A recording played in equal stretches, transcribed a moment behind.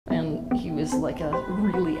he was like a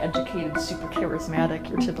really educated, super charismatic,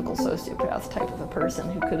 your typical sociopath type of a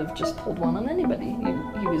person who could have just pulled one on anybody.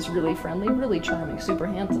 He was really friendly, really charming, super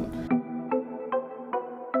handsome.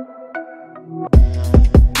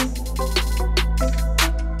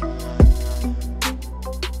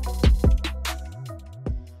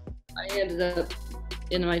 I ended up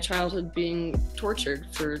in my childhood being tortured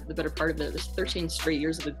for the better part of it. It was 13 straight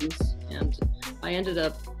years of abuse, and I ended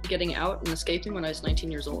up getting out and escaping when I was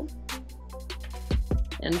 19 years old.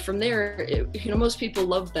 And from there, most people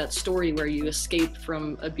love that story where you escape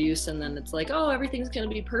from abuse and then it's like, oh, everything's going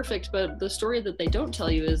to be perfect. But the story that they don't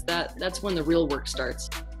tell you is that that's when the real work starts.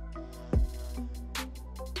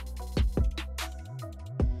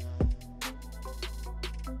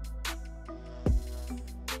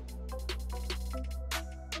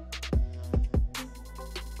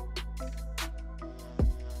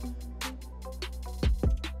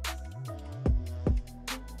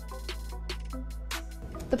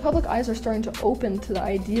 The public eyes are starting to open to the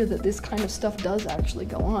idea that this kind of stuff does actually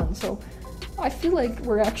go on, so I feel like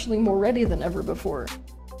we're actually more ready than ever before.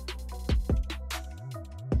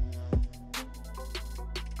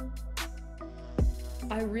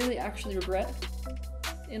 I really actually regret,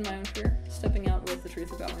 in my own career, stepping out with the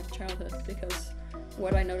truth about my childhood, because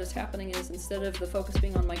what I noticed happening is instead of the focus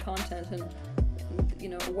being on my content and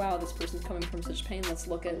wow, this person's coming from such pain, let's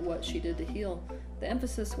look at what she did to heal, the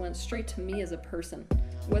emphasis went straight to me as a person.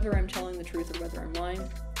 Whether I'm telling the truth or whether I'm lying,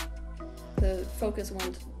 the focus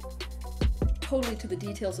went totally to the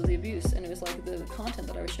details of the abuse, and it was like the content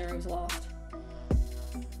that I was sharing was lost.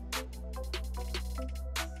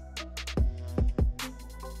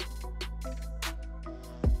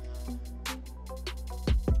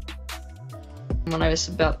 When I was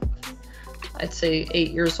about, I'd say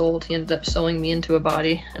 8 years old, he ended up sewing me into a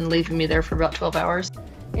body and leaving me there for about 12 hours.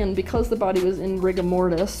 And because the body was in rigor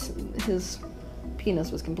mortis, his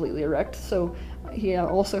penis was completely erect, so he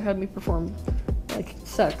also had me perform like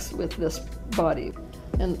sex with this body.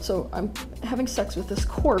 And so I'm having sex with this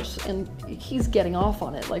corpse and he's getting off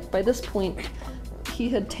on it. Like by this point, he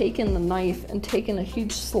had taken the knife and taken a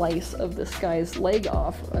huge slice of this guy's leg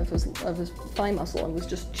off of his thigh muscle and was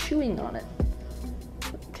just chewing on it.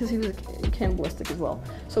 Because he was cannibalistic as well.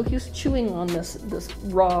 So he was chewing on this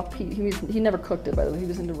raw piece. He never cooked it, by the way. He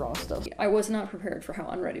was into raw stuff. I was not prepared for how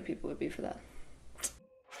unready people would be for that.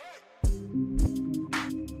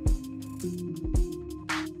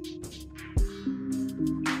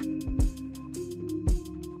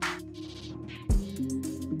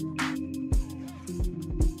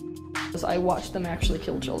 I watched them actually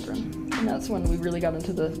kill children. And that's when we really got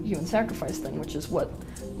into the human sacrifice thing, which is what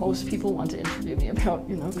most people want to interview me about,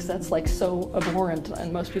 because that's like so abhorrent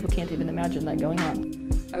and most people can't even imagine that going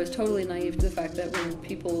on. I was totally naive to the fact that when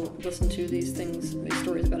people listen to these things, these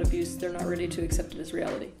stories about abuse, they're not ready to accept it as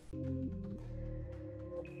reality.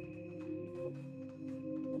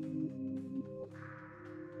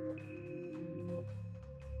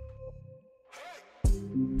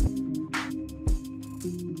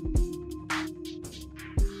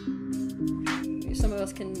 Some of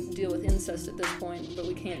us can deal with incest at this point, but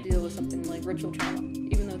we can't deal with something like ritual trauma,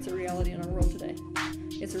 even though it's a reality in our world today.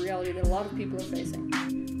 It's a reality that a lot of people are facing,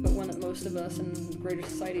 but one that most of us in greater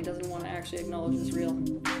society doesn't want to actually acknowledge as real.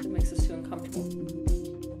 It makes us too uncomfortable.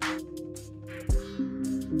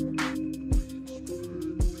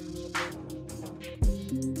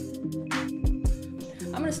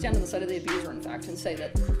 I'm going to stand on the side of the abuser, in fact, and say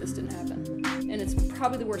that this didn't happen. And it's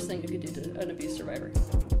probably the worst thing you could do to an abuse survivor.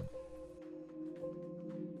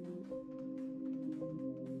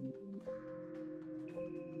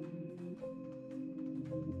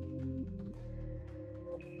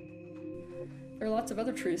 There are lots of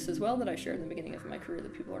other truths as well that I shared in the beginning of my career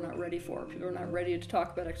that people are not ready for. People are not ready to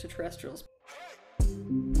talk about extraterrestrials.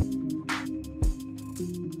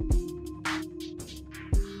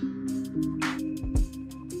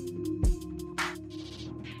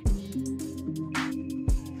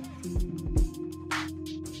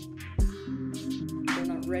 They're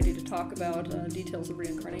not ready to talk about details of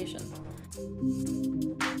reincarnation.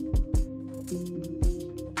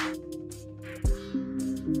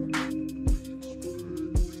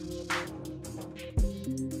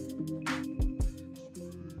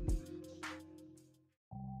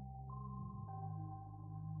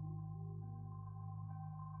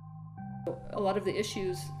 A lot of the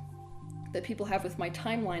issues that people have with my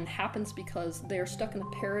timeline happens because they are stuck in a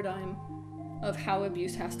paradigm of how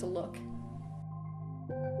abuse has to look.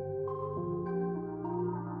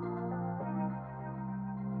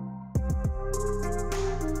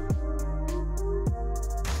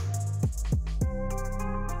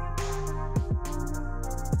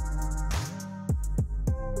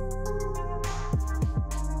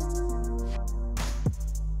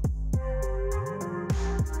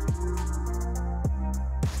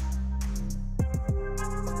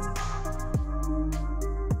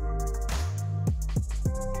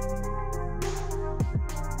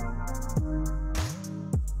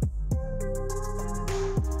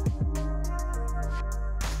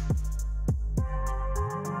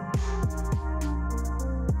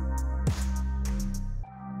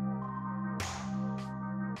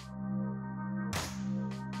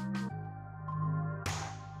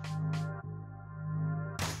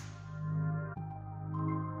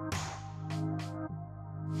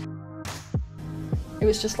 It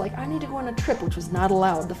was just like, I need to go on a trip, which was not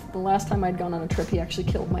allowed. The last time I'd gone on a trip, he actually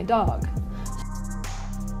killed my dog.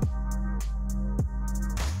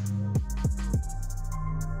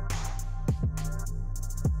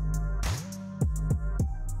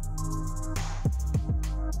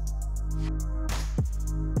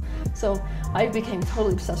 So I became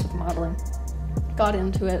totally obsessed with modeling. Got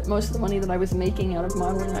into it. Most of the money that I was making out of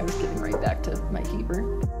modeling, I was giving right back to my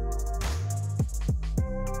keeper.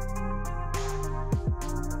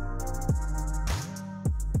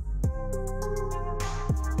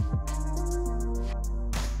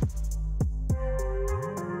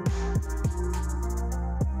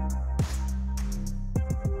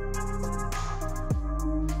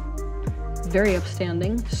 Very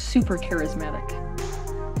upstanding, super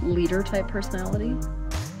charismatic, leader type personality.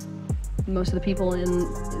 Most of the people in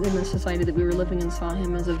the society that we were living in saw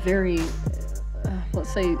him as a very,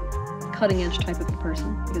 let's say, cutting edge type of a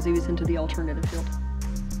person, because he was into the alternative field.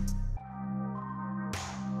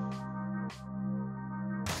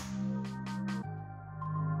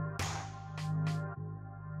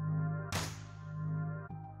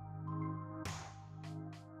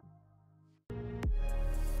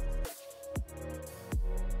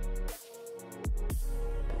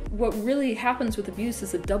 What really happens with abuse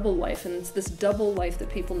is a double life, and it's this double life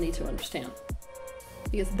that people need to understand.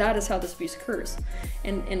 Because that is how this abuse occurs.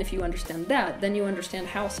 And if you understand that, then you understand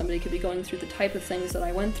how somebody could be going through the type of things that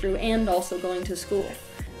I went through and also going to school.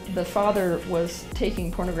 The father was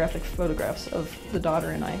taking pornographic photographs of the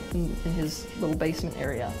daughter and I in his little basement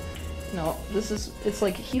area. Now, it's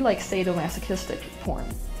like, he likes sadomasochistic porn.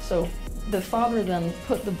 So the father then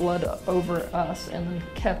put the blood over us and then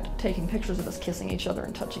kept taking pictures of us kissing each other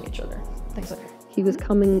and touching each other. Things like that. He was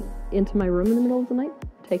coming into my room in the middle of the night,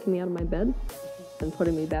 taking me out of my bed and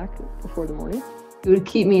putting me back before the morning. He would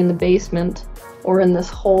keep me in the basement or in this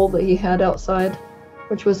hole that he had outside,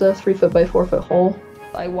 which was a 3-foot by 4-foot hole.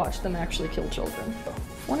 I watched them actually kill children.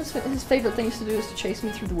 One of his favorite things to do is to chase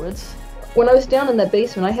me through the woods. When I was down in that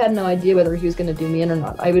basement, I had no idea whether he was going to do me in or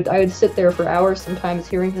not. I would sit there for hours, sometimes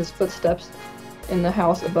hearing his footsteps in the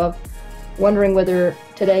house above, wondering whether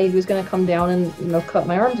today he was going to come down and, you know, cut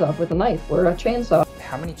my arms off with a knife or a chainsaw.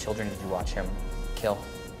 How many children did you watch him kill?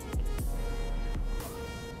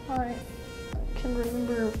 I can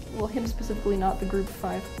remember, well, him specifically, not the group of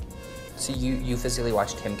 5. So you physically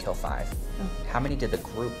watched him kill 5? No. How many did the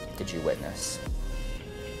group did you witness?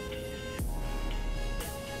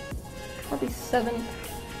 Probably 7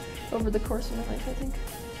 over the course of my life, I think.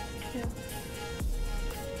 Yeah.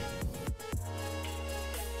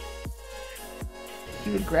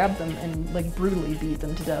 He would grab them and like brutally beat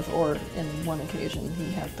them to death, or in one occasion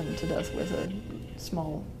he hacked them to death with a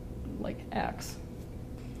small like axe.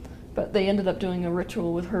 But they ended up doing a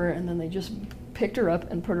ritual with her, and then they just picked her up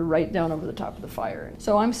and put her right down over the top of the fire.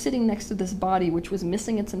 So I'm sitting next to this body which was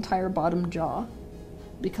missing its entire bottom jaw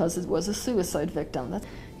because it was a suicide victim.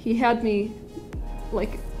 He had me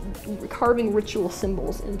like carving ritual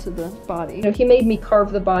symbols into the body. You know, he made me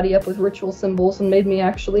carve the body up with ritual symbols and made me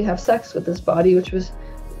actually have sex with this body, which was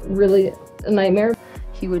really a nightmare.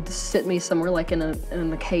 He would sit me somewhere like in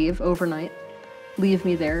a cave overnight, leave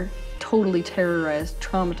me there, totally terrorized,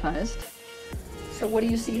 traumatized. So what do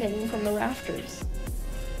you see hanging from the rafters?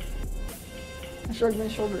 I shrugged my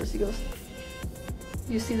shoulders. He goes,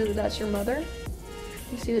 you see that that's your mother?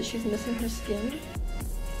 You see that she's missing her skin?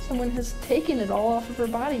 Someone has taken it all off of her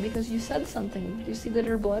body because you said something. Do you see that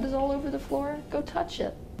her blood is all over the floor? Go touch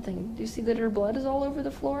it. Do you see that her blood is all over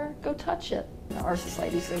the floor? Go touch it. Our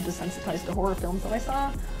society is so desensitized to horror films that I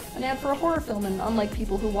saw an ad for a horror film, and unlike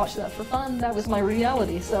people who watch that for fun, that was my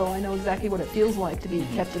reality. So I know exactly what it feels like to be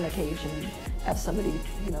kept in a cage and have somebody,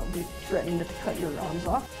 you know, be threatening to cut your arms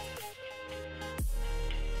off.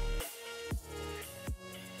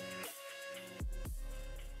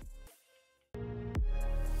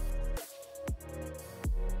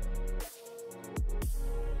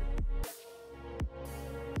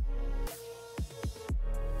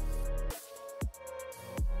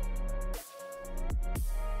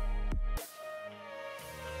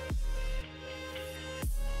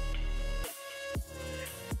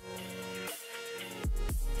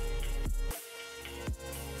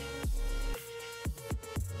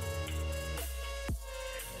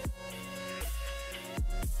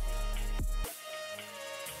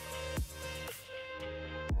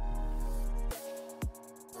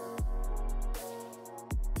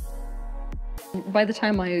 By the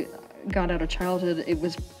time I got out of childhood, it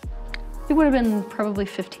would have been probably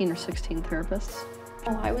 15 or 16 therapists.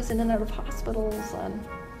 I was in and out of hospitals, and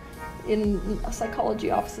in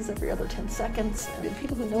psychology offices every other 10 seconds. And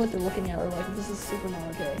people who know what they're looking at are like, this is super not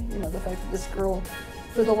okay. You know, the fact that this girl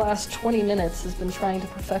for the last 20 minutes has been trying to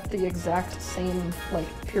perfect the exact same like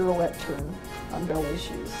pirouette turn on ballet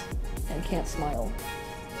shoes and can't smile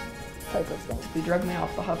type of thing. He dragged me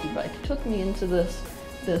off the hoppy bike, took me into this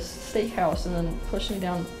steakhouse and then pushed me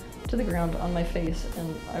down to the ground on my face,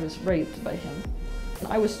 and I was raped by him.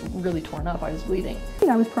 I was really torn up, I was bleeding.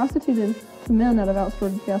 I was prostituted to men out of outdoor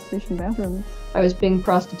gas station bathrooms. I was being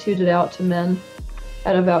prostituted out to men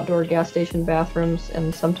out of outdoor gas station bathrooms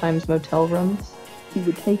and sometimes motel rooms. He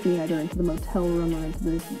would take me either into the motel room or into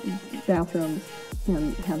the bathrooms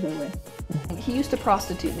and have their way. He used to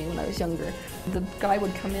prostitute me when I was younger. The guy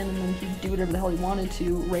would come in and then he'd do whatever the hell he wanted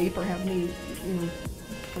to, rape or have me, you know,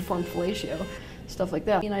 perform fellatio, stuff like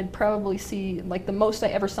that. And I'd probably see, like the most I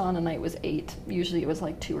ever saw in a night was 8. Usually it was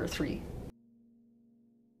like 2 or 3.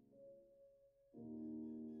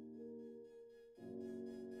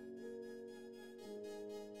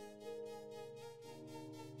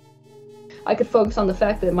 I could focus on the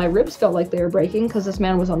fact that my ribs felt like they were breaking because this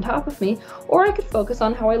man was on top of me, or I could focus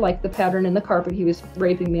on how I liked the pattern in the carpet he was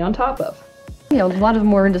raping me on top of. You know, a lot of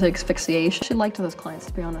them were into asphyxiation. I liked those clients,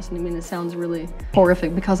 to be honest. I mean, it sounds really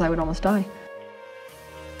horrific because I would almost die.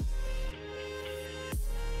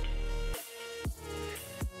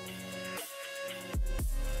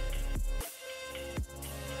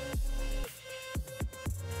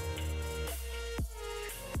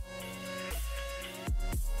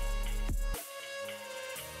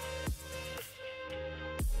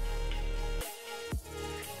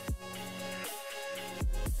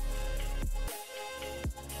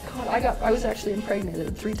 God, I was actually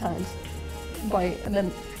impregnated 3 times and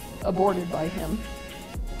then aborted by him.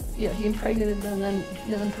 Yeah, he impregnated them and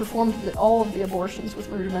then performed all of the abortions with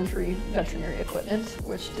rudimentary veterinary equipment,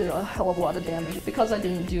 which did a hell of a lot of damage. Because I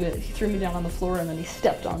didn't do it, he threw me down on the floor and then he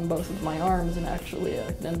stepped on both of my arms and actually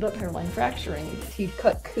ended up hairline fracturing. He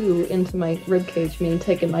cut coup into my rib cage, meaning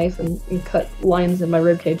take a knife and cut lines in my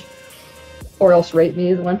rib cage. Or else rape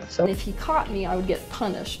me, either one. So if he caught me, I would get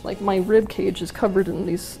punished. Like my rib cage is covered in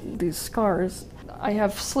these scars. I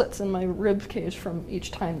have slits in my rib cage from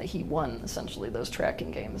each time that he won, essentially, those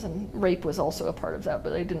tracking games. And rape was also a part of that,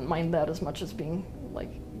 but I didn't mind that as much as being,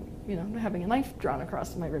 like, you know, having a knife drawn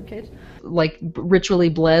across my rib cage. Like, ritually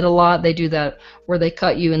bled a lot. They do that where they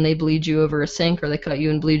cut you and they bleed you over a sink, or they cut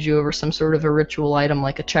you and bleed you over some sort of a ritual item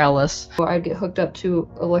like a chalice. So I'd get hooked up to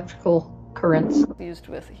electrical currents. He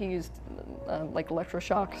used like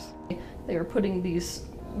electroshocks. They were putting these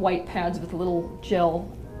white pads with a little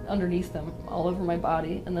gel underneath them all over my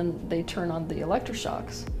body, and then they turn on the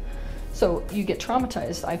electroshocks. So you get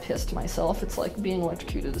traumatized. I pissed myself. It's like being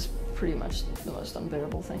electrocuted is pretty much the most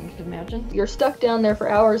unbearable thing you can imagine. You're stuck down there for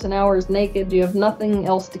hours and hours naked. You have nothing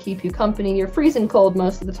else to keep you company. You're freezing cold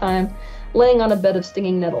most of the time, laying on a bed of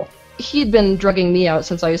stinging nettle. He'd been drugging me out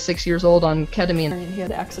since I was 6 years old on ketamine. He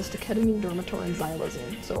had access to ketamine, Dormitor, and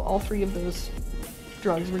xylazine. So all 3 of those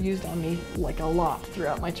drugs were used on me like a lot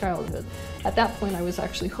throughout my childhood. At that point, I was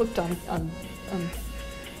actually hooked on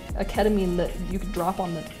a ketamine that you could drop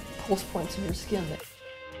on the pulse points in your skin.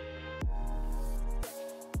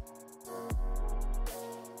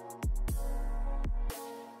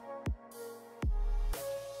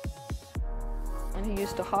 And he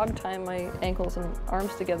used to hog tie my ankles and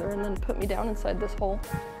arms together and then put me down inside this hole.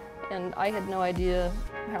 And I had no idea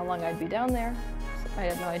how long I'd be down there. I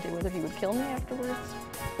had no idea whether he would kill me afterwards.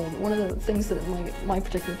 One of the things that my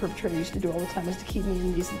particular perpetrator used to do all the time was to keep me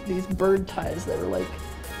in these bird ties that were like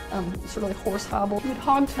sort of like horse hobble. He would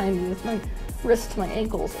hog tie me with my wrists to my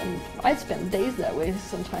ankles, and I'd spend days that way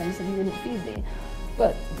sometimes, and he wouldn't feed me.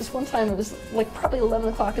 But this one time it was like probably 11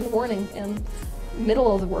 o'clock in the morning and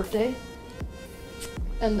middle of the workday,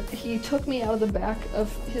 and he took me out of the back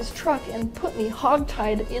of his truck and put me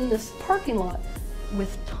hog-tied in this parking lot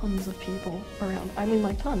with tons of people around. I mean,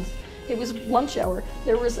 like tons. It was lunch hour.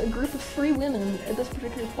 There was a group of 3 women at this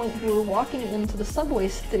particular point who were walking into the subway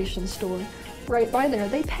station store right by there.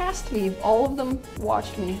 They passed me. All of them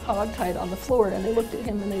watched me hog-tied on the floor, and they looked at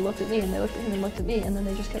him and they looked at me and they looked at him and looked at me, and then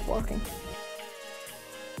they just kept walking.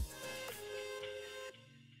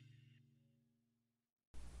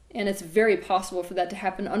 And it's very possible for that to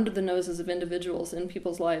happen under the noses of individuals in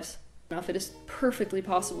people's lives. Now, if it is perfectly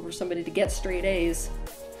possible for somebody to get straight A's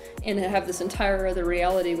and have this entire other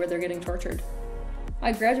reality where they're getting tortured.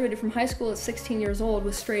 I graduated from high school at 16 years old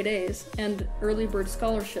with straight A's and early bird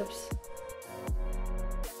scholarships.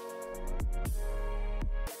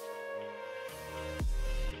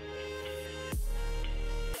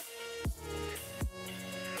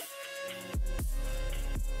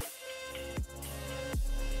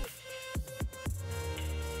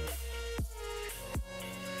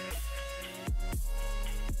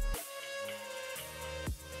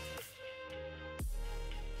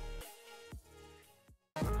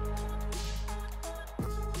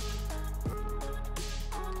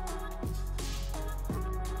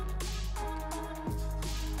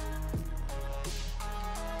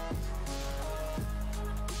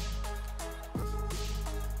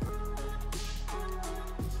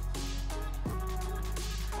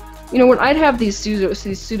 You know, when I'd have these pseudo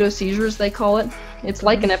seizures, they call it, it's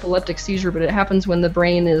like an epileptic seizure, but it happens when the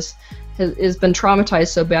brain has been traumatized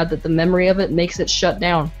so bad that the memory of it makes it shut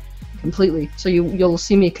down completely. So you'll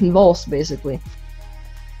see me convulse, basically.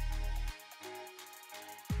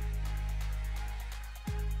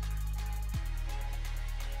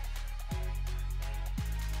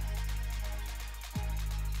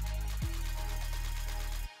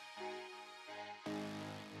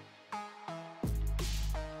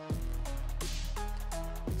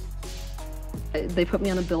 They put me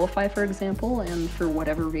on Abilify, for example, and for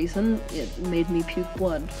whatever reason, it made me puke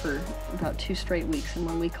blood for about 2 straight weeks. And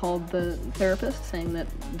when we called the therapist saying that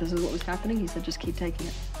this is what was happening, he said, just keep taking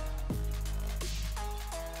it.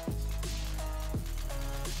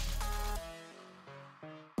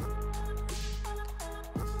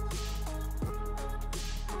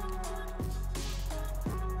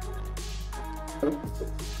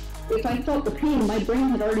 If I felt the pain, my brain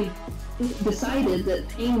had already decided that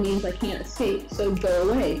pain means I can't escape, so go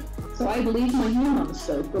away. So I'd leave my hand on the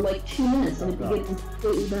stove for like 2 minutes and it would get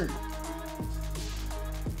completely burnt.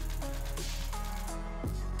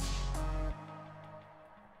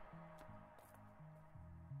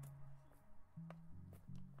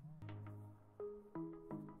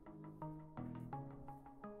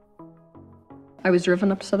 I was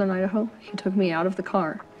driven up to southern Idaho. He took me out of the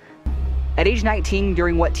car. At age 19,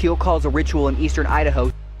 during what Teal calls a ritual in eastern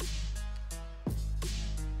Idaho,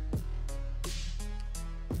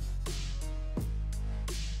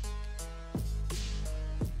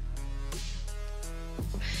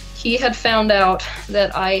 he had found out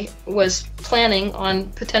that I was planning on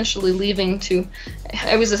potentially leaving to,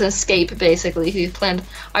 I was an escape basically.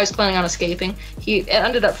 I was planning on escaping. He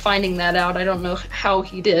ended up finding that out. I don't know how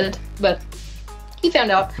he did, but he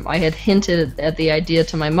found out. I had hinted at the idea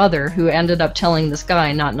to my mother, who ended up telling this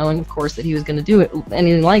guy, not knowing of course that he was going to do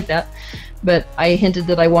anything like that, but I hinted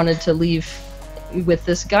that I wanted to leave with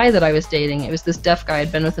this guy that I was dating. It was this deaf guy.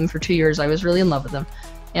 I'd been with him for 2 years. I was really in love with him.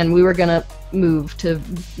 And we were gonna move to,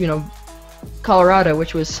 Colorado,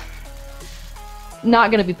 which was not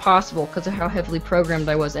gonna be possible because of how heavily programmed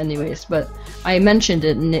I was anyways, but I mentioned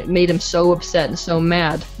it and it made him so upset and so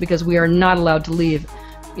mad because we are not allowed to leave.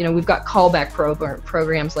 We've got callback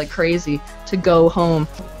programs like crazy to go home.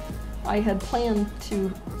 I had planned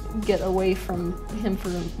to get away from him for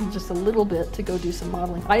just a little bit to go do some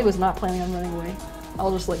modeling. I was not planning on running away.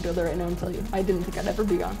 I'll just go there right now and tell you. I didn't think I'd ever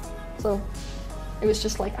be gone. So it was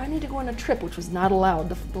just like, I need to go on a trip, which was not allowed.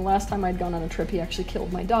 The last time I'd gone on a trip, he actually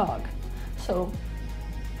killed my dog. So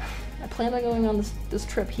I planned on going on this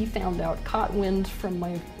trip. He found out, caught wind from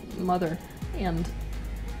my mother, and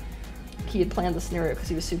he had planned the scenario because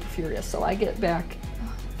he was super furious. So I get back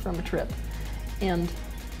from a trip, and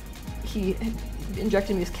he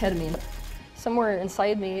injected me with ketamine. Somewhere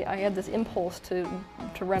inside me, I had this impulse to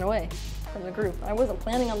run away from the group. I wasn't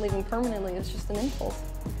planning on leaving permanently, it's just an impulse.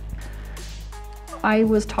 I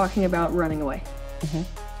was talking about running away,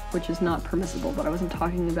 which is not permissible, but I wasn't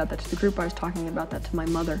talking about that to the group, I was talking about that to my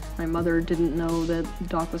mother. My mother didn't know that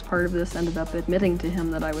Doc was part of this, ended up admitting to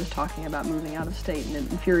him that I was talking about moving out of state, and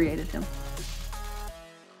it infuriated him.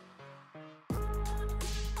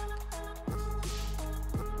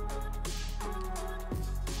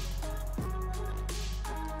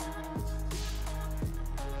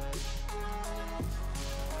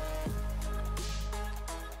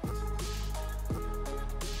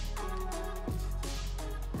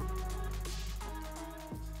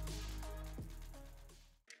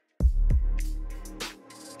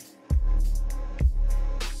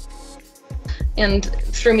 And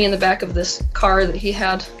threw me in the back of this car that he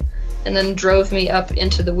had, and then drove me up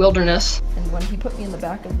into the wilderness. And when he put me in the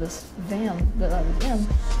back of this van that I was in,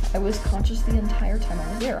 I was conscious the entire time I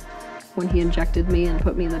was there. When he injected me and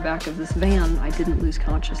put me in the back of this van, I didn't lose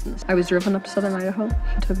consciousness. I was driven up to southern Idaho.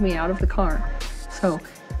 He took me out of the car. So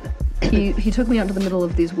he took me out to the middle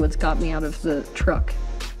of these woods, got me out of the truck.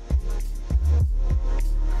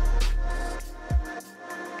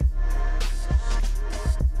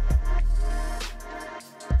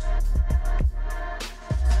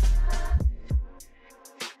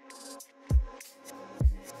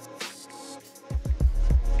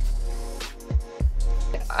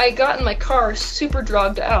 I got in my car super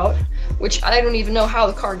drugged out, which I don't even know how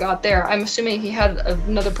the car got there. I'm assuming he had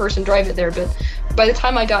another person drive it there, but by the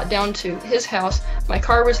time I got down to his house, my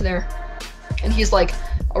car was there, and he's like,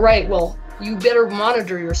 all right, well, you better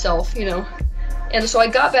monitor yourself, And so I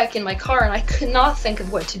got back in my car, and I could not think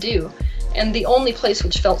of what to do. And the only place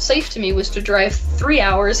which felt safe to me was to drive 3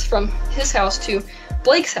 hours from his house to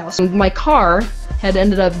Blake's house. My car had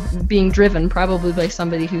ended up being driven, probably by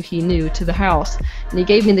somebody who he knew, to the house. And he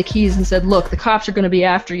gave me the keys and said, look, the cops are going to be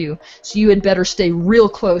after you, so you had better stay real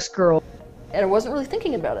close, girl. And I wasn't really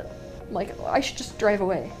thinking about it. Like, I should just drive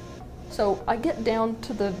away. So I get down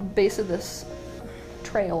to the base of this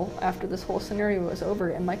trail after this whole scenario was over,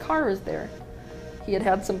 and my car was there. He had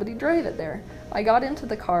had somebody drive it there. I got into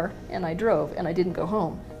the car and I drove, and I didn't go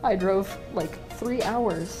home. I drove like 3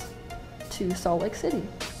 hours to Salt Lake City,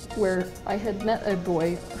 where I had met a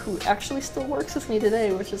boy who actually still works with me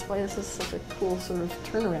today, which is why this is such a cool sort of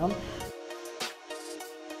turnaround.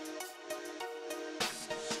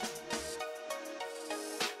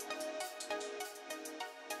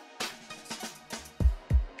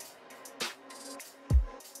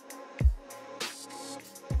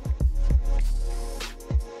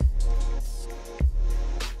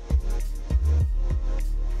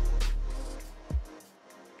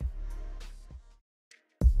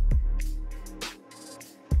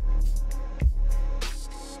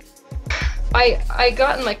 I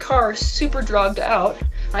got in my car super drugged out.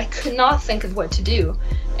 I could not think of what to do.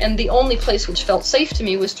 And the only place which felt safe to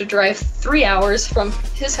me was to drive 3 hours from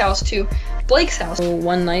his house to Blake's house.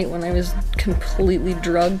 One night when I was completely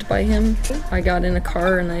drugged by him, I got in a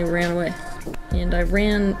car and I ran away. And I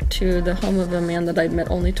ran to the home of a man that I'd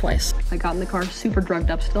met only twice. I got in the car super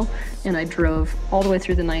drugged up still, and I drove all the way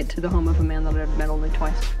through the night to the home of a man that I'd met only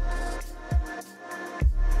twice.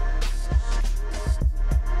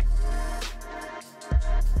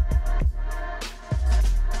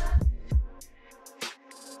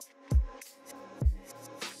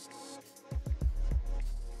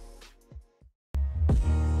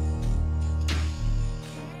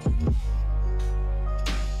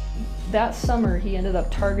 That summer, he ended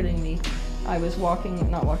up targeting me. I was I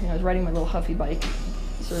was riding my little Huffy bike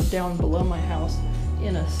sort of down below my house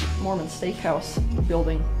in a Mormon steakhouse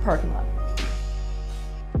building parking lot.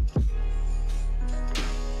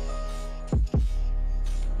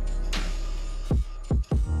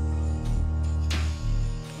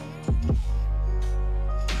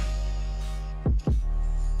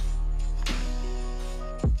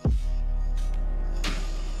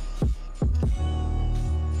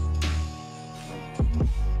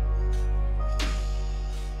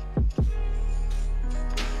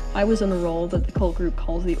 I was in a role that the cult group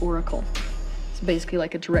calls the Oracle. It's basically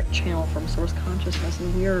like a direct channel from source consciousness,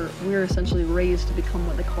 and we're essentially raised to become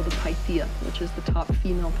what they call the Pythia, which is the top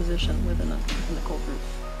female position within the cult group.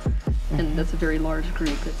 And that's a very large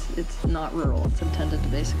group. It's not rural. It's intended to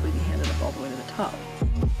basically be handed up all the way to the top.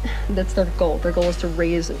 That's their goal. Their goal is to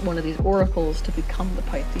raise one of these oracles to become the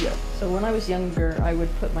Pythia. So when I was younger, I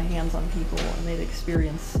would put my hands on people and they'd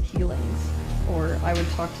experience healings. Or I would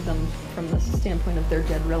talk to them from the standpoint of their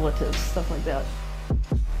dead relatives, stuff like that.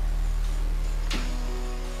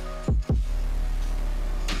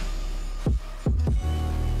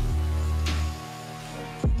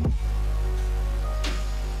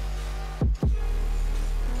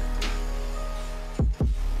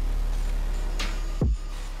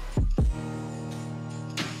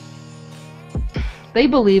 They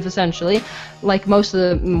believe, essentially, like most of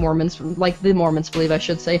the Mormons believe, I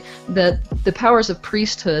should say, that the powers of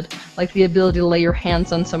priesthood, like the ability to lay your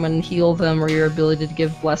hands on someone and heal them, or your ability to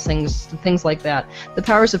give blessings, things like that, the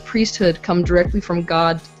powers of priesthood come directly from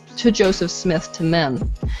God to Joseph Smith to men.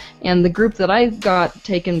 And the group that I got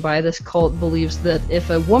taken by, this cult, believes that if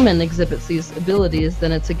a woman exhibits these abilities,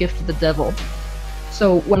 then it's a gift of the devil.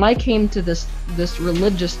 So when I came to this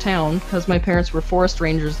religious town, because my parents were forest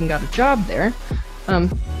rangers and got a job there,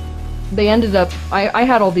 they ended up, I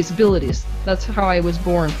had all these abilities. That's how I was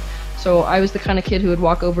born. So I was the kind of kid who would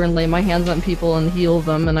walk over and lay my hands on people and heal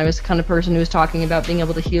them, and I was the kind of person who was talking about being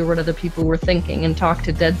able to hear what other people were thinking and talk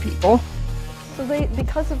to dead people. So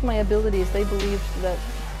because of my abilities, they believed that,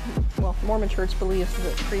 well, Mormon Church believes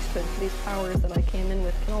that priesthood, these powers that I came in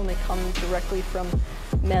with, can only come directly from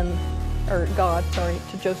men, or God, sorry,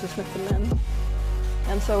 to Joseph Smith to men.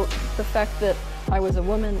 And so the fact that I was a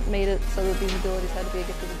woman made it so that these abilities had to be a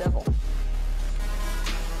gift of the devil.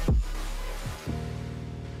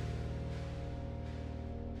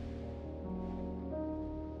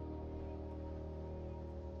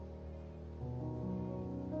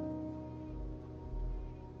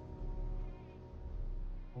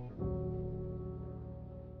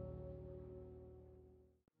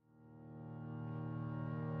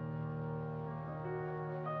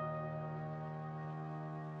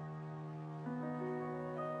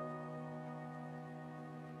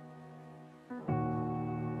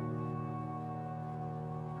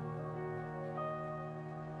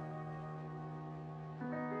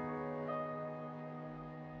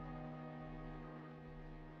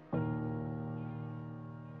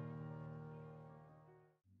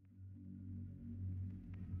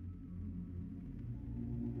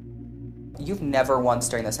 you've never once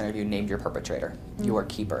during this interview named your perpetrator, your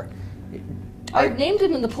keeper. I've named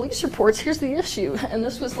him in the police reports. Here's the issue, and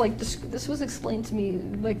this was explained to me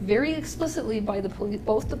like very explicitly by the police,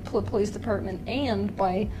 both the police department and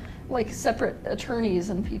by like separate attorneys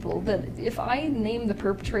and people, that if I name the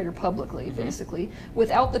perpetrator publicly, basically,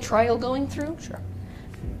 without the trial going through,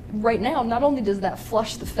 right now, not only does that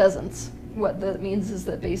flush the pheasants, what that means is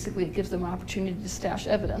that basically it gives them an opportunity to stash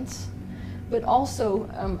evidence, but also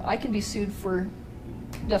I can be sued for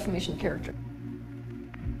defamation of character.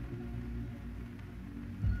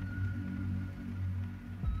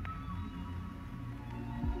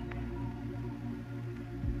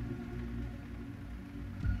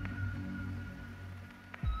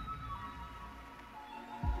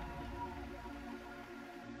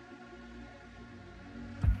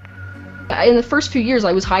 In the first few years,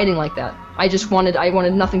 I was hiding like that. I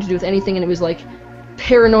wanted nothing to do with anything, and it was like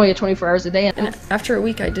paranoia 24 hours a day. And after a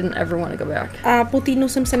week, I didn't ever want to go back. A po týdnu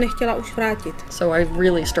jsem se nechtěla už vrátit. So I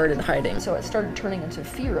really started hiding. So it started turning into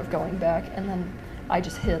fear of going back, and then I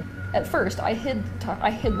just hid. At first, I hid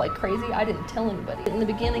like crazy. I didn't tell anybody. In the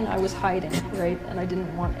beginning, I was hiding, right? And I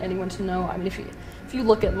didn't want anyone to know. I mean, if you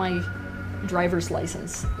look at my driver's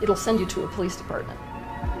license, it'll send you to a police department.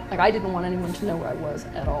 Like, I didn't want anyone to know where I was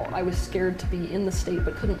at all. I was scared to be in the state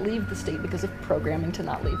but couldn't leave the state because of programming to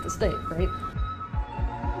not leave the state, right?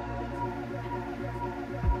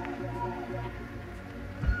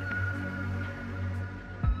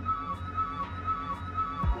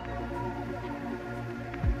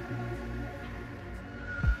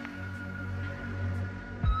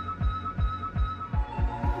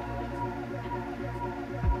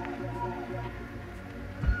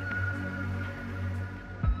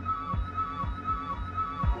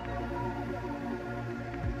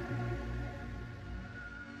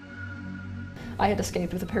 I had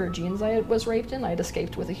escaped with a pair of jeans I was raped in. I had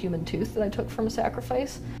escaped with a human tooth that I took from a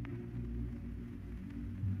sacrifice.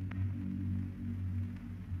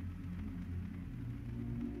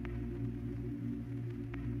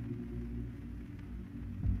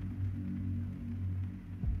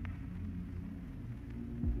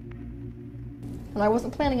 And I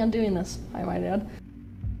wasn't planning on doing this, I might add.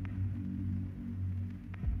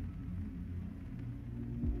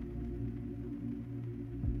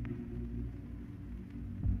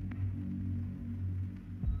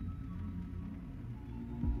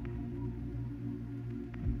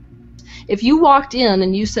 If you walked in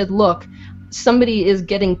and you said, look, somebody is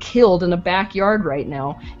getting killed in a backyard right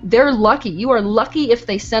now, they're lucky. You are lucky if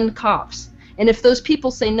they send cops. And if those people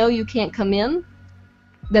say, no, you can't come in,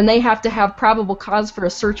 then they have to have probable cause for a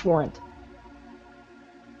search warrant.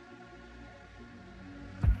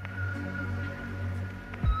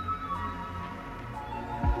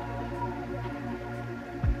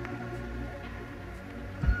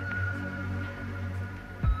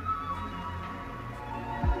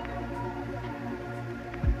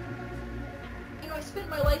 I spent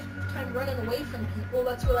my lifetime running away from people.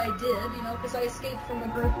 That's what I did, you know, because I escaped from a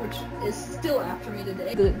group which is still after me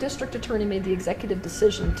today. The district attorney made the executive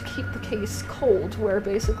decision to keep the case cold, where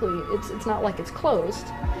basically it's not like it's closed.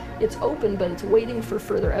 It's open, but it's waiting for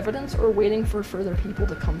further evidence or waiting for further people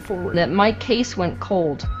to come forward. That my case went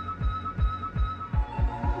cold.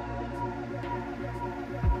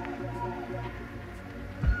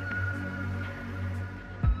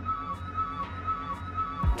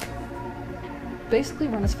 Basically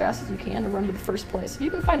run as fast as you can and run to the first place. If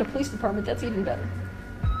you can find a police department, that's even better.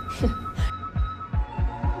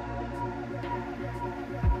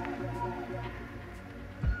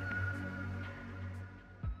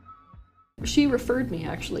 She referred me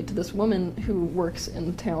actually to this woman who works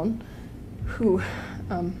in town who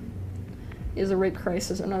is a rape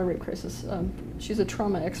crisis, or not a rape crisis, she's a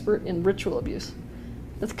trauma expert in ritual abuse.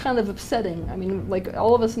 That's kind of upsetting. I mean, like,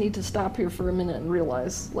 all of us need to stop here for a minute and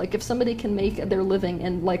realize, like, if somebody can make their living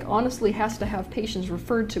and, like, honestly has to have patients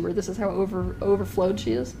referred to her, this is how overflowed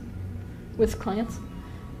she is with clients.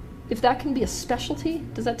 If that can be a specialty,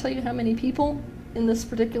 does that tell you how many people in this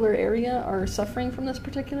particular area are suffering from this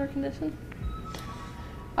particular condition?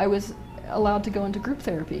 I was allowed to go into group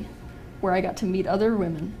therapy, where I got to meet other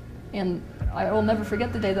women, and I will never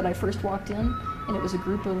forget the day that I first walked in, and it was a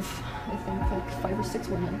group of, I think, like 5 or 6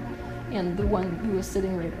 women, and the one who was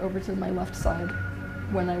sitting right over to my left side,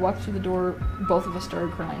 when I walked through the door, both of us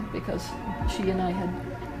started crying because she and I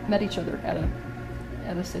had met each other at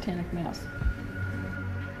a satanic mass.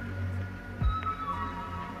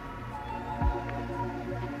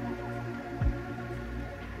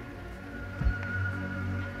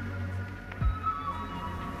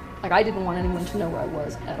 Like, I didn't want anyone to know where I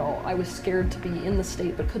was at all. I was scared to be in the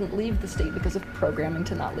state, but couldn't leave the state because of programming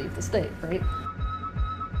to not leave the state, right?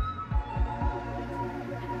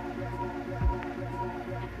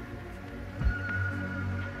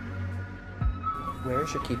 Where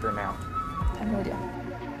is your keeper now? I have no idea.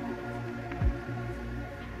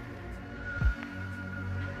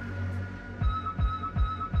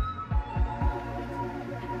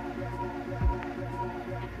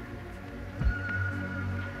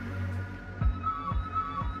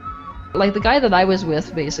 Like the guy that I was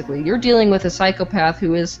with, basically, you're dealing with a psychopath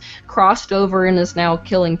who is crossed over and is now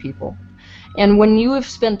killing people. And when you have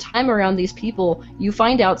spent time around these people, you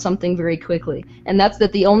find out something very quickly. And that's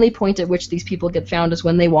that the only point at which these people get found is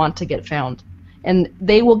when they want to get found. And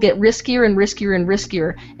they will get riskier and riskier and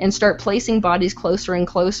riskier and start placing bodies closer and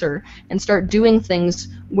closer and start doing things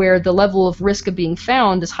where the level of risk of being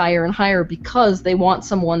found is higher and higher because they want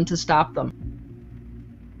someone to stop them.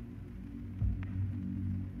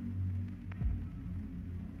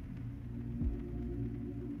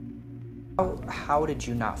 How did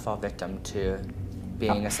you not fall victim to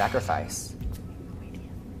being a sacrifice?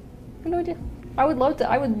 I have no idea. I would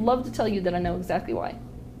love to tell you that I know exactly why.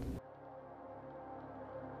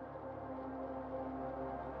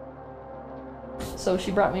 So she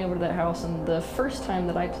brought me over to that house, and the first time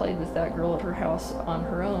that I played with that girl at her house on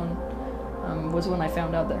her own was when I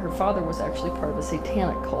found out that her father was actually part of a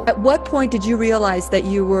satanic cult. At what point did you realize that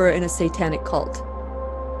you were in a satanic cult?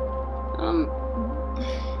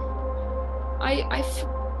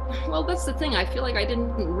 Well, that's the thing. I feel like I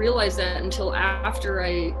didn't realize that until after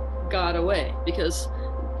I got away, because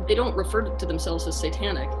they don't refer to themselves as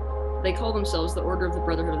satanic. They call themselves the Order of the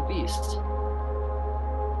Brotherhood of the Beast.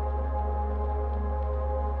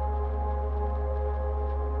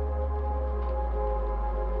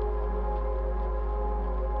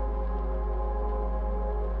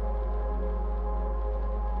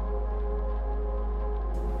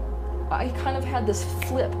 I kind of had this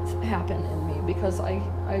flip happen in me because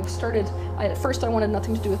at first I wanted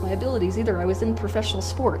nothing to do with my abilities either. I was in professional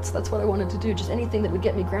sports. That's what I wanted to do, just anything that would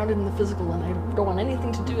get me grounded in the physical, and I don't want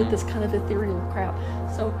anything to do with this kind of ethereal crap.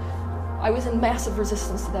 So I was in massive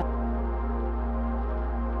resistance to that.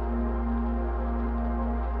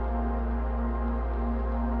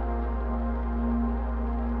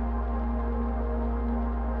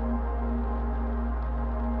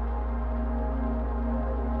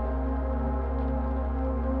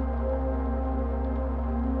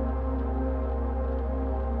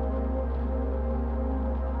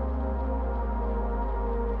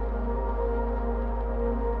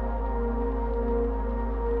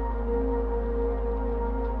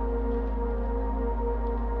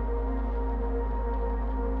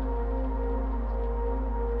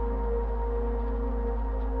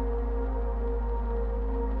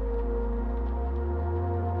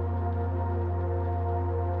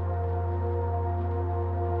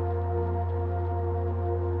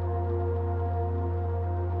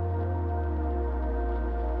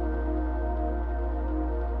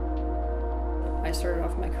 I started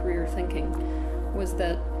off my career thinking was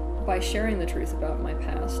that by sharing the truth about my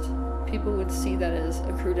past, people would see that as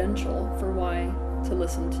a credential for why to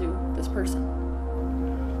listen to this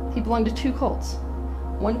person. He belonged to two cults.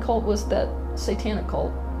 One cult was that satanic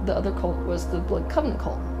cult, the other cult was the Blood Covenant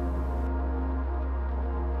cult.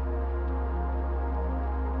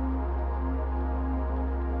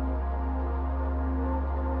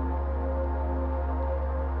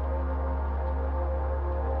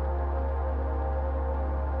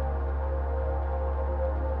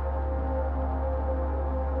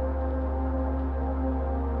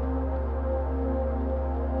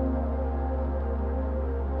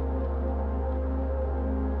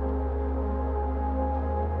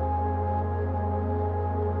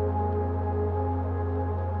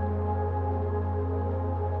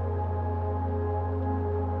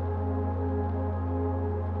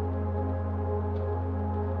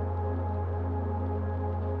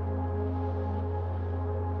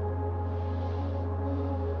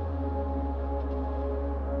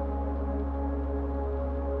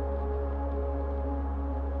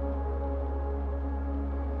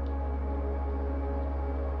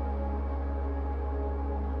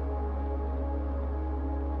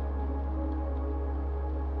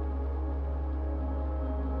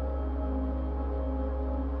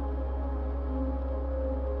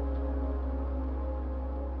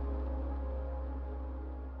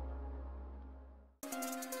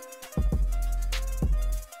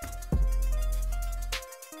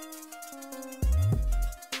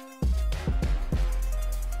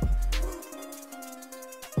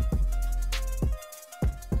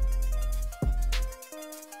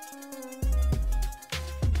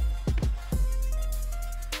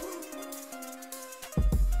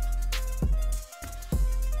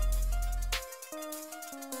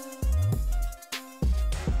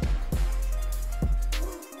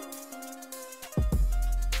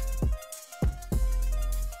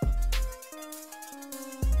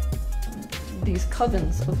 these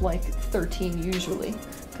covens of like 13 usually,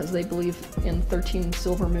 because they believe in 13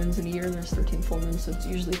 silver moons in a year. There's 13 full moons, so it's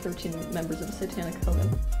usually 13 members of a satanic coven.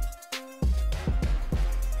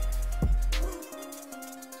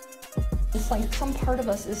 It's like some part of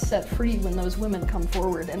us is set free when those women come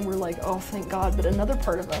forward and we're like, oh, thank God, but another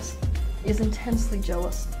part of us is intensely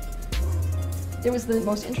jealous. It was the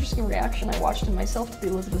most interesting reaction I watched in myself to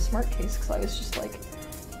the Elizabeth Smart case, because I was just like,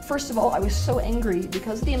 first of all, I was so angry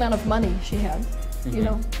because of the amount of money she had, you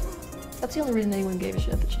know? That's the only reason anyone gave a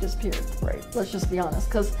shit that she disappeared, right? Let's just be honest,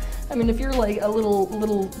 because, I mean, if you're like a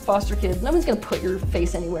little foster kid, no one's gonna put your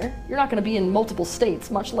face anywhere. You're not gonna be in multiple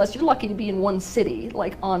states, much less you're lucky to be in one city,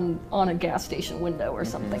 like on a gas station window or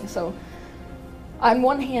something. So, on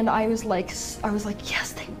one hand, I was like,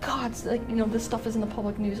 yes, thank God, so, like, you know, this stuff is in the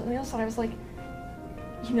public news. On the other side, I was like,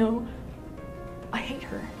 you know, I hate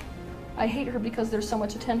her. I hate her because there's so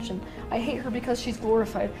much attention. I hate her because she's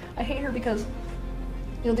glorified. I hate her because,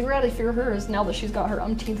 you know, the reality for her is, now that she's got her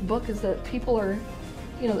umpteenth book, is that people are,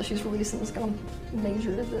 you know, that she's releasing this gone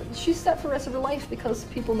major, that she's set for the rest of her life because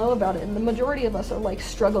people know about it, and the majority of us are like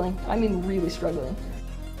struggling. I mean, really struggling.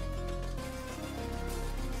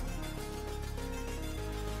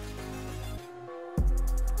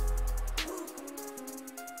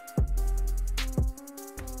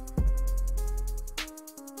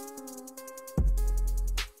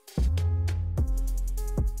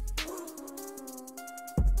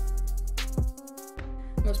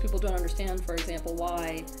 Most people don't understand, for example,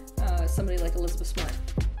 why somebody like Elizabeth Smart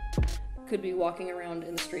could be walking around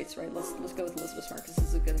in the streets, right? Let's go with Elizabeth Smart, because this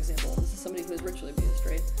is a good example. This is somebody who was ritually abused,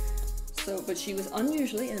 right? So, but she was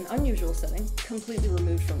unusually, in an unusual setting, completely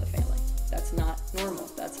removed from the family. That's not normal.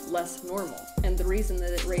 That's less normal. And the reason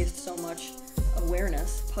that it raised so much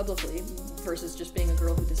awareness publicly versus just being a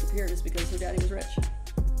girl who disappeared is because her daddy was rich.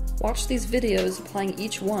 Watch these videos applying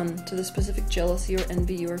each one to the specific jealousy or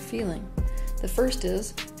envy you are feeling. The first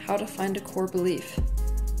is how to find a core belief.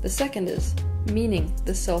 The second is meaning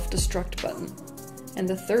the self-destruct button. And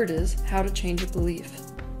the third is how to change a belief.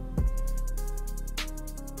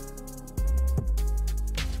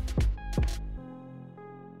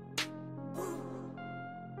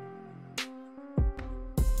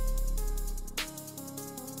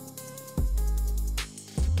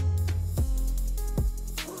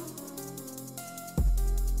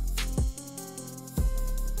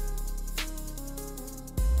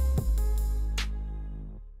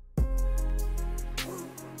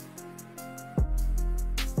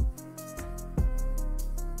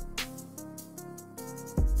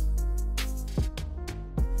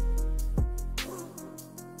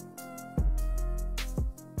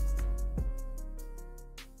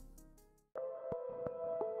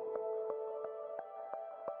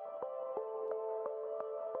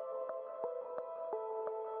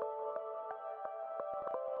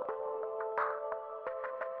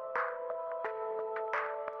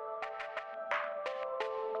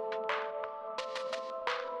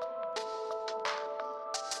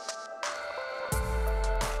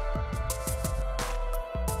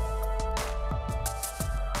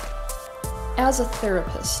 As a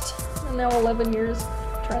therapist, and now 11 years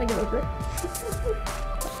trying to get over it,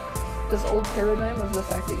 this old paradigm of the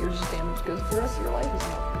fact that you're just damaged goods for the rest of your life is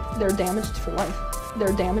not true. They're damaged for life.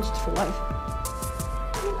 They're damaged for life.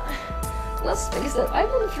 I mean, let's face it,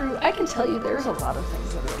 I can tell you there's a lot of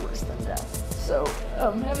things that are worse than death. So,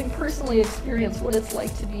 having personally experienced what it's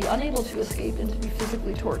like to be unable to escape and to be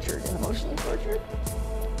physically tortured and emotionally tortured,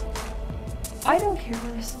 I don't care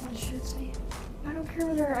whether someone shoots me. I don't care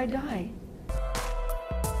whether I die.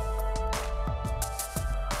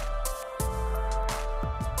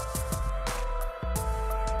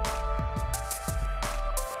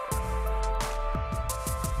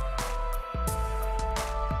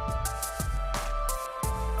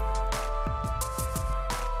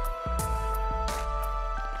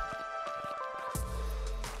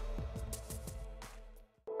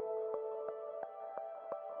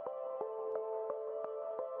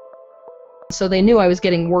 So they knew I was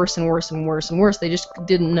getting worse and worse and worse and worse. They just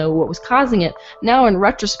didn't know what was causing it. Now, in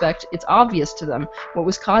retrospect, it's obvious to them what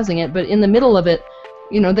was causing it. But in the middle of it,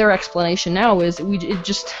 you know, their explanation now is it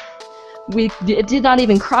did not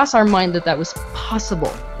even cross our mind that that was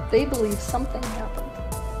possible. They believe something happened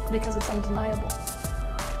because it's undeniable.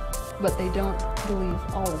 But they don't believe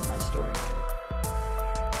all of my story.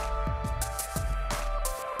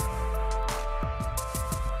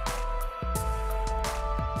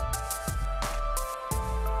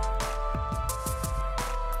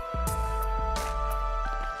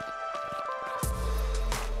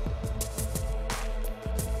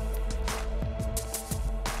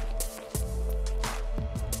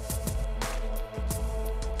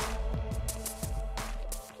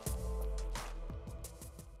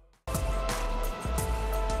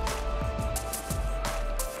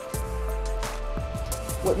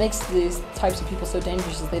 What makes these types of people so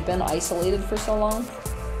dangerous is they've been isolated for so long.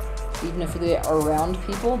 Even if they are around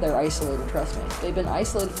people, they're isolated, trust me. They've been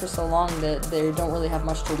isolated for so long that they don't really have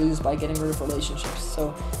much to lose by getting rid of relationships.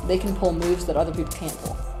 So they can pull moves that other people can't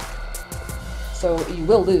pull. So you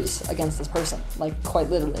will lose against this person, like quite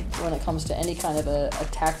literally, when it comes to any kind of a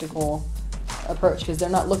tactical approach, because they're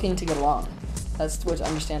not looking to get along. That's what I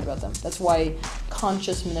understand about them. That's why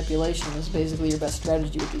conscious manipulation is basically your best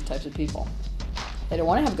strategy with these types of people. They don't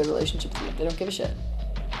want to have a good relationship with you. They don't give a shit.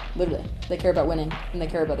 Literally. They care about winning, and they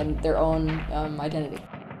care about their own identity.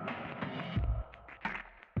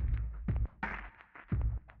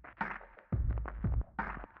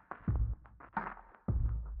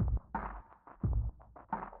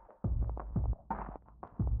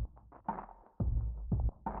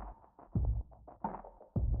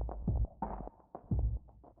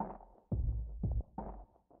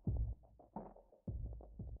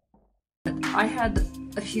 I had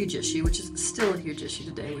a huge issue, which is still a huge issue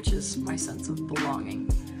today, which is my sense of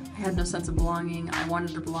belonging. I had no sense of belonging. I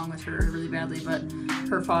wanted to belong with her really badly, but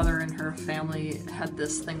her father and her family had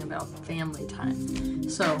this thing about family time.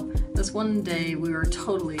 So this one day we were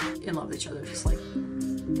totally in love with each other, just like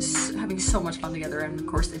having so much fun together, and of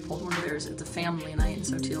course they pulled one of theirs. It's a family night, and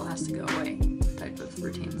so Teal has to go away type of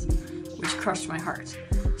routines, which crushed my heart.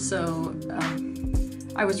 So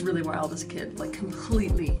I was really wild as a kid, like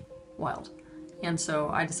completely wild. And so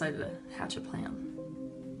I decided to hatch a plan.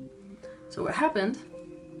 So what happened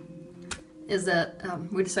is that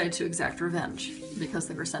we decided to exact revenge because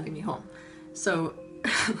they were sending me home. So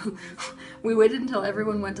we waited until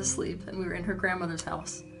everyone went to sleep and we were in her grandmother's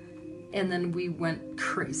house. And then we went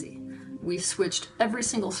crazy. We switched every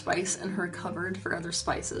single spice in her cupboard for other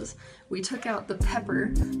spices. We took out the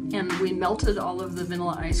pepper and we melted all of the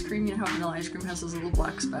vanilla ice cream. You know how vanilla ice cream has those little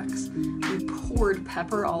black specks? We poured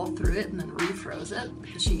pepper all through it and then refroze it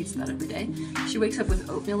because she eats that every day. She wakes up with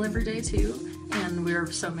oatmeal every day too. And we were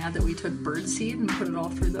so mad that we took birdseed and put it all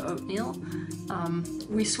through the oatmeal.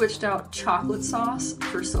 We switched out chocolate sauce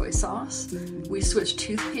for soy sauce. We switched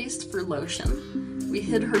toothpaste for lotion. We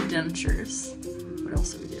hid her dentures. What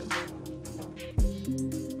else did we do?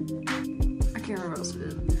 I can't remember what else we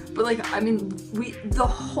did. But like, I mean, the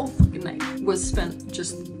whole fucking night was spent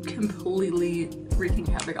just completely wreaking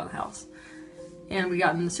havoc on the house. And we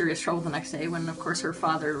got in serious trouble the next day when, of course, her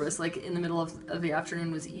father was like in the middle of the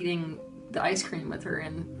afternoon was eating the ice cream with her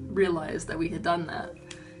and realized that we had done that.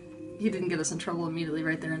 He didn't get us in trouble immediately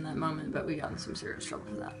right there in that moment, but we got in some serious trouble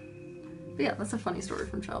for that. But yeah, that's a funny story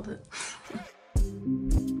from childhood.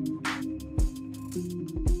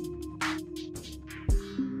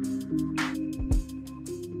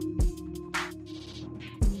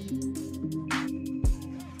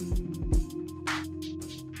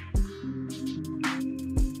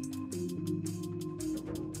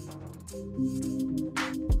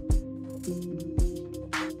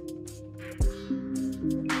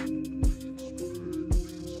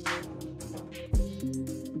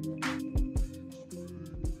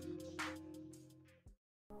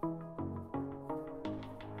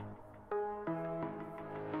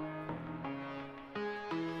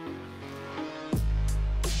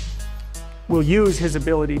 Will use his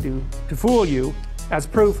ability to fool you as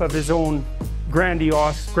proof of his own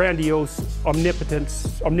grandiose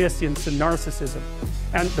omnipotence, omniscience, and narcissism.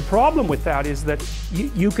 And the problem with that is that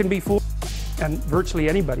you can be fooled, and virtually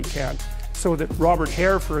anybody can. So that Robert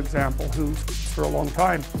Hare, for example, who's for a long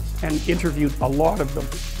time and interviewed a lot of them,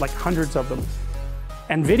 like hundreds of them,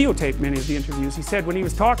 and videotaped many of the interviews, he said when he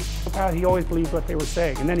was talking about, he always believed what they were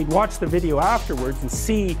saying. And then he'd watch the video afterwards and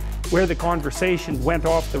see where the conversation went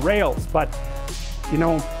off the rails. But, you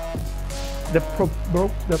know, the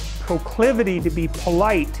proclivity to be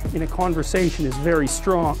polite in a conversation is very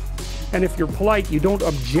strong. And if you're polite, you don't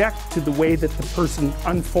object to the way that the person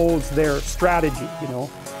unfolds their strategy, you know.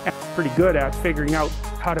 And pretty good at figuring out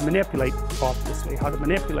how to manipulate, obviously, how to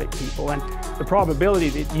manipulate people. And the probability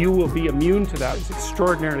that you will be immune to that is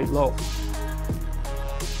extraordinarily low.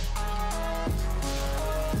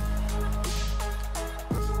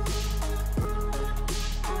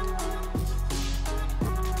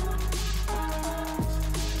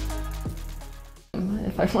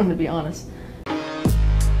 If I wanted to be honest,